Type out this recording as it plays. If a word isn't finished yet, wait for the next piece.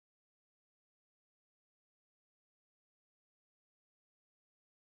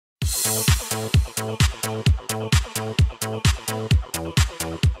Oh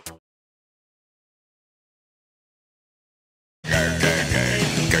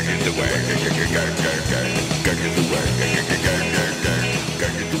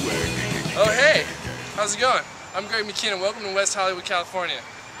hey, how's it going? I'm McKeon and welcome to West Hollywood, California.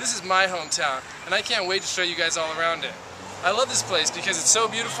 This is my hometown and I can't wait to show you guys all around it. I love this place because it's so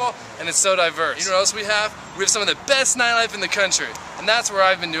beautiful and it's so diverse. You know what else we have? We have some of the best nightlife in the country, and that's where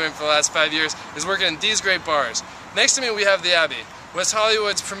I've been doing for the last 5 years, is working in these great bars. Next to me we have the Abbey, West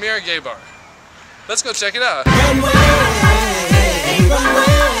Hollywood's premier gay bar. Let's go check it out.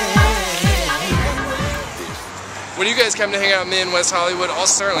 When you guys come to hang out with me in West Hollywood, I'll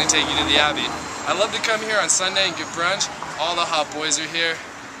certainly take you to the Abbey. I love to come here on Sunday and get brunch. All the hot boys are here.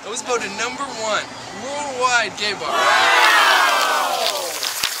 It was voted #1 worldwide gay bar. Wow!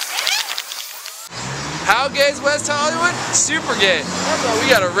 How gay is West Hollywood? Super gay. That's why we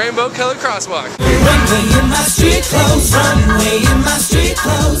got a rainbow colored crosswalk. Runway in my street clothes, runway in my street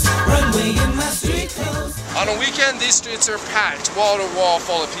clothes, runway in my street clothes. On a weekend, these streets are packed, wall to wall,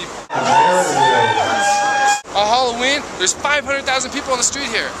 full of people. On Halloween, there's 500,000 people on the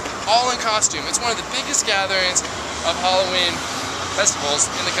street here, all in costume. It's one of the biggest gatherings of Halloween festivals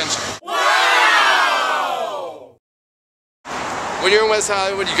in the country. Wow! When you're in West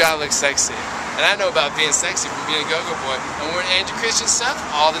Hollywood, you gotta look sexy. And I know about being sexy from being a go-go boy. I'm wearing Andrew Christian stuff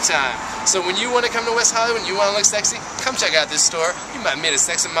all the time. So when you want to come to West Hollywood and you want to look sexy, come check out this store. You might meet a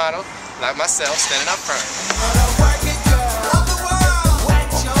sexy model like myself standing up front.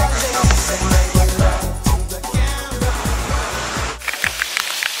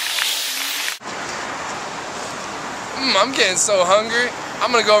 I'm getting so hungry.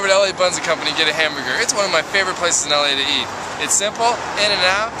 I'm gonna go over to LA Buns & Company and get a hamburger. It's one of my favorite places in LA to eat. It's simple, in and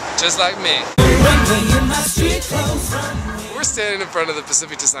out, just like me. We're standing in front of the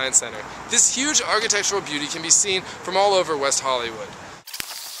Pacific Design Center. This huge architectural beauty can be seen from all over West Hollywood.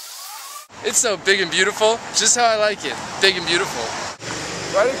 It's so big and beautiful, just how I like it, big and beautiful.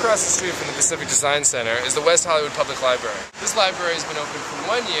 Right across the street from the Pacific Design Center is the West Hollywood Public Library. This library has been open for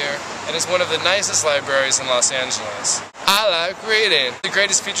 1 year and is one of the nicest libraries in Los Angeles. I like reading. The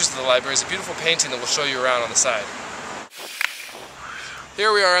greatest features of the library is a beautiful painting that will show you around on the side.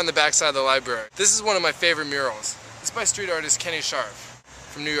 Here we are on the back side of the library. This is one of my favorite murals. It's by street artist Kenny Sharp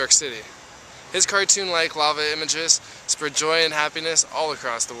from New York City. His cartoon-like lava images spread joy and happiness all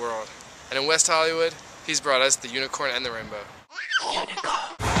across the world. And in West Hollywood, he's brought us the unicorn and the rainbow.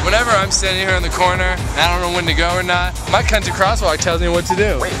 Whenever I'm standing here in the corner and I don't know when to go or not, my country crosswalk tells me what to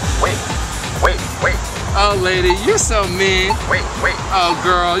do. Wait. Oh lady, you're so mean. Wait. Oh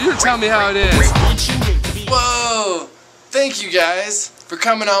girl, you tell me how it is. Whoa! Thank you guys for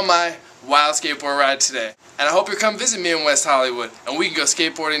coming on my wild skateboard ride today. And I hope you'll come visit me in West Hollywood and we can go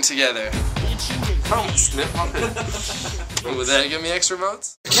skateboarding together. Would that give me extra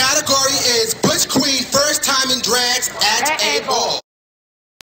votes? The category is Butch Queen first time in drags at a ball.